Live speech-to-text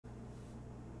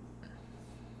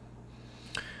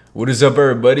What is up,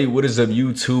 everybody? What is up,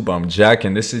 YouTube? I'm Jack,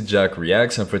 and this is Jack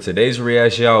Reacts. And for today's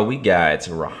reaction, y'all, we got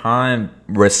Rahsaan,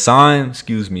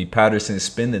 Patterson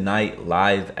spend the night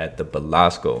live at the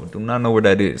Belasco. Do not know where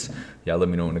that is. Y'all let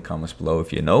me know in the comments below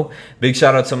if you know. Big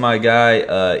shout out to my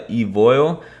guy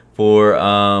Evoil for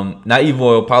not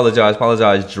Evoil. Apologize,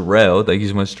 Jarrell. Thank you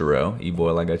so much, Jarrell.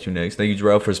 Evoil, I got you next. Thank you,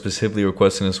 Jarrell, for specifically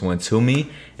requesting this one to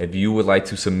me. If you would like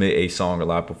to submit a song or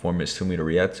live performance to me to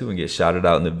react to and get shouted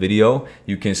out in the video,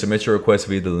 you can submit your request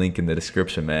via the link in the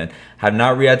description, man. Have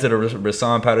not reacted to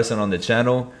Rahsaan Patterson on the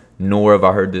channel, nor have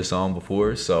I heard this song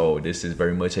before, so this is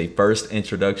very much a first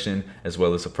introduction as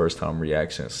well as a first time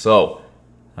reaction. So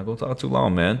not gonna talk too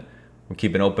long, man. We'll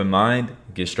keep an open mind,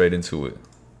 get straight into it.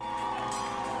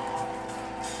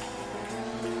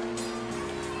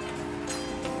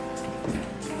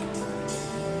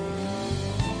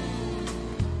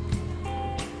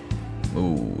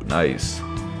 Ooh, nice.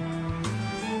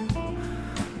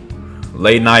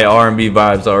 Late night R&B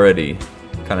vibes already.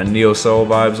 Kind of neo soul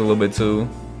vibes a little bit too.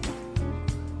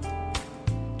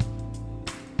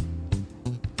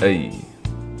 Hey.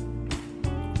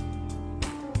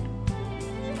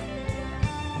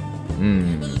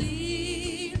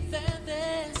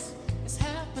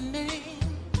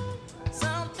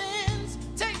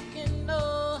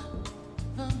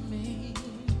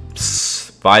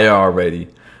 Fire already.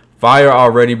 Fire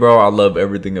already, bro. I love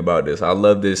everything about this. I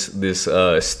love this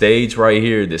stage right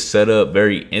here, this setup,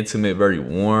 very intimate, very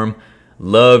warm.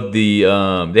 Love the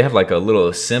they have like a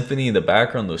little symphony in the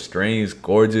background, those strings,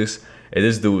 gorgeous. And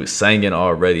this dude is singing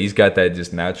already. He's got that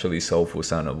just naturally soulful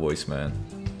sound of voice, man.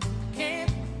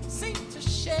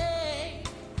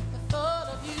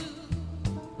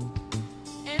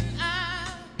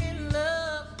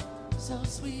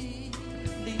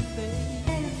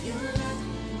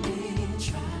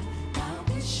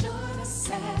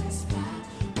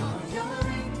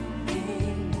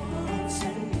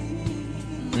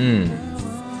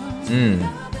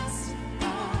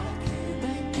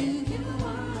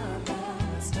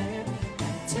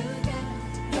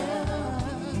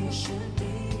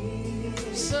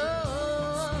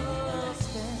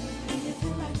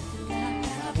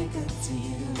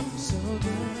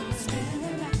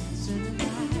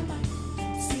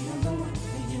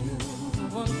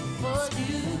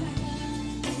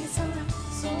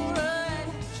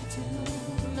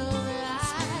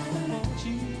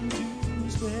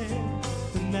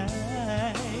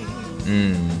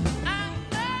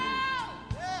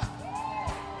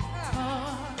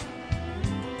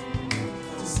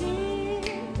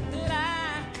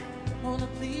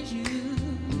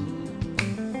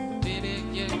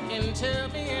 Tell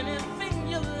me anything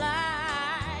you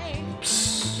like.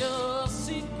 Your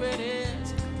secret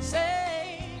is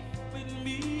safe with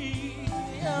me.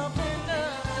 Open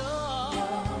up your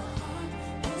heart.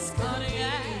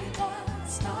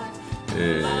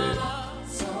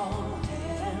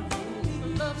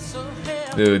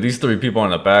 Dude, these three people in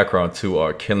the background too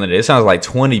are killing it. It sounds like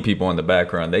 20 people in the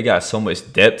background. They got so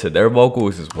much depth to their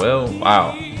vocals as well.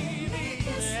 Wow.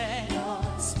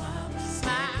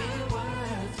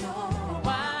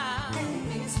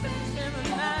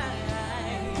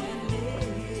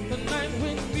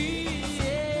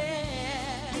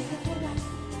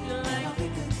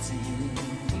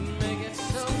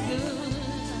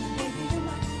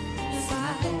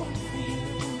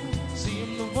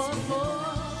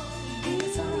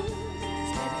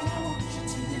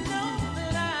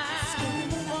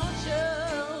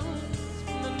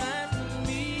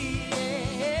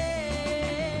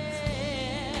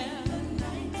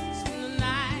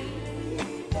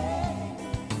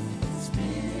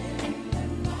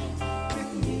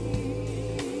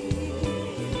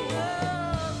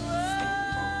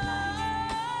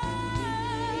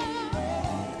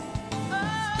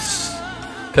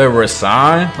 Okay,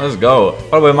 Rahsaan, let's go.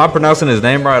 By the way, am I pronouncing his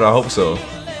name right? I hope so.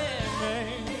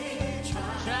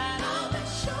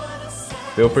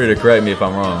 Feel free to correct me if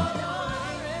I'm wrong.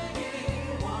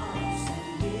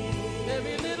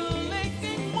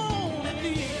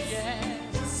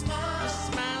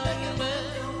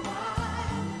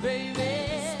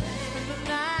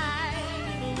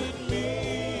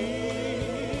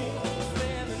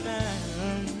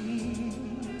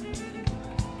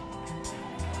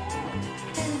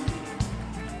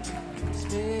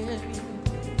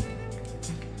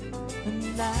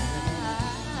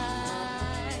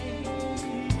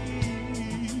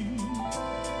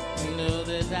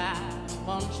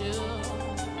 I want you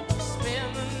to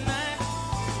spend the night,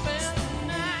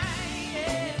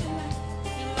 yeah.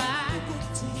 You like it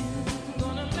to you,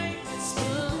 gonna make it so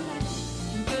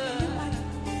good.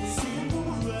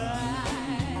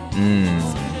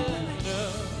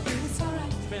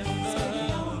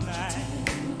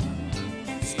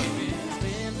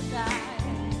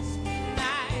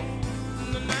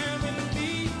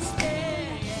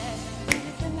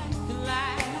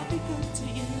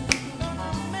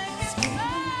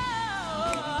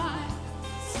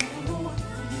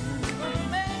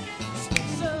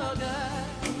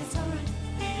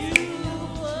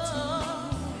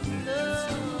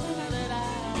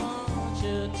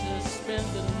 good to spend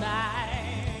the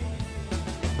night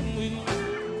with you.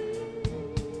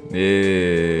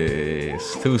 Yeah,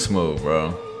 it's too smooth,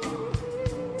 bro.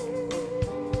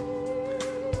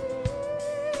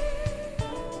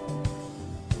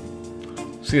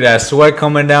 See that sweat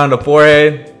coming down the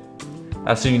forehead?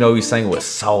 That's when you know he's singing with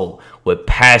soul, with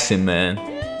passion, man.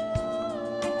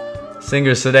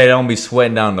 Singers today don't be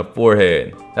sweating down the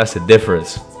forehead. That's the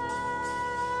difference.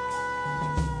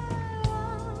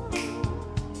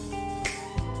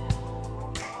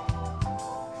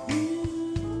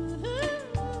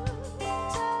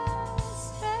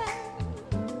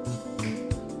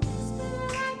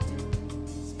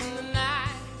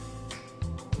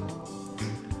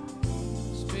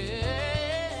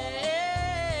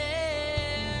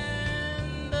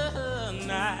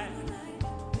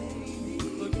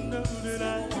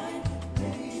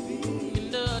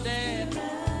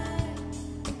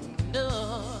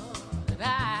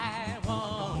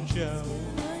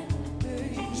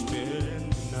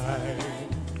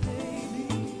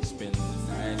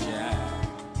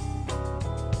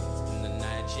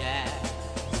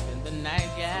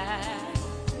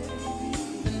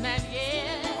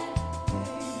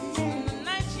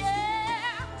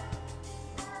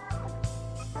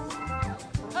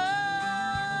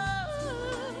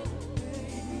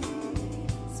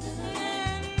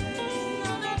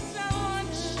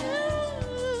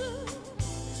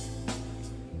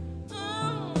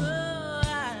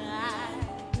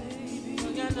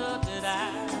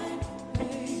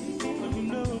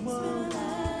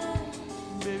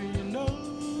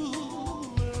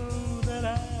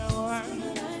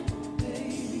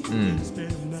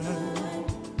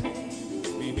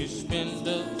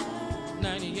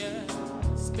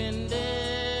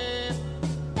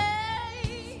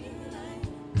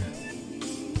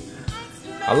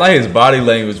 I like his body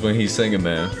language when he's singing,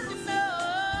 man.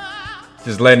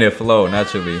 Just letting it flow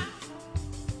naturally.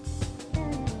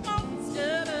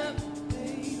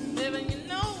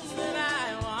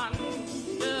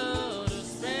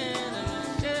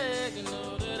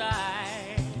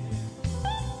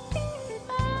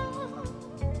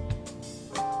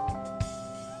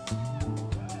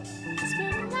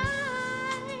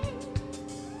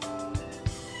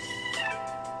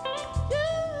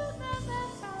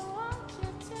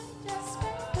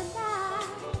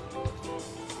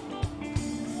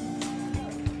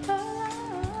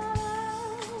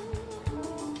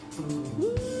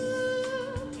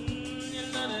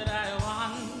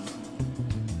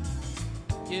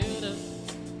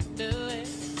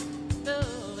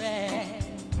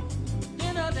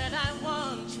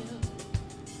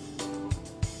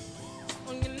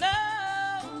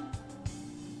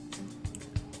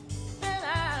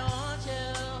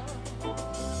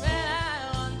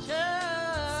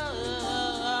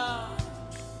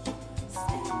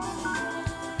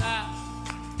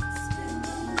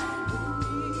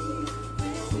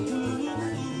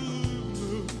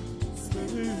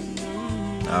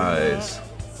 Nice.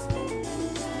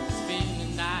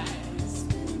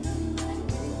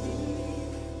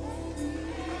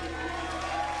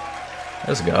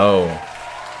 Let's go.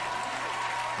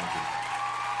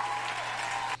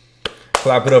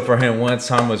 Clap it up for him one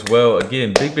time as well.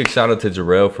 Again, big shout out to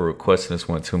Jarrell for requesting this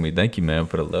one to me. Thank you, man,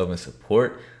 for the love and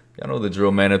support. Y'all know the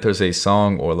drill, man. If there's a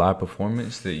song or live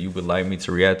performance that you would like me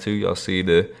to react to, y'all see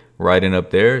the writing up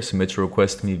there. Submit your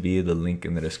request to me via the link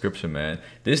in the description, man.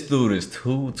 This dude is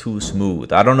too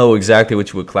smooth. I don't know exactly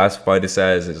what you would classify this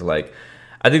as. It's like,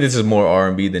 I think this is more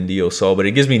R&B than neo soul, but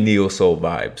it gives me neo soul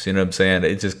vibes. You know what I'm saying?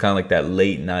 It's just kind of like that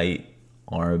late night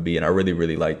R&B, and I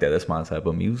really like that. That's my type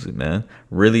of music, man.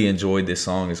 Really enjoyed this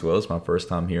song as well. It's my first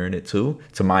time hearing it too,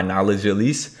 to my knowledge at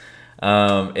least.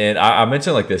 And I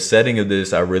mentioned like the setting of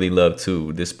this I really love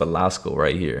too. This Belasco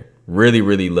right here.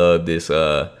 Really love this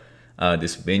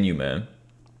this venue, man.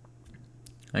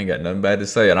 I ain't got nothing bad to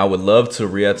say, and I would love to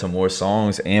react to more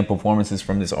songs and performances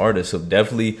from this artist. So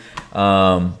definitely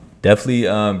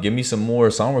give me some more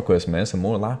song requests, man, some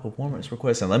more live performance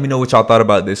requests, and let me know what y'all thought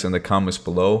about this in the comments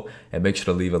below, and make sure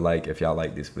to leave a like if y'all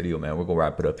like this video, man. We're gonna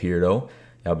wrap it up here though.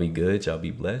 Y'all be good, y'all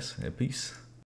be blessed, and peace.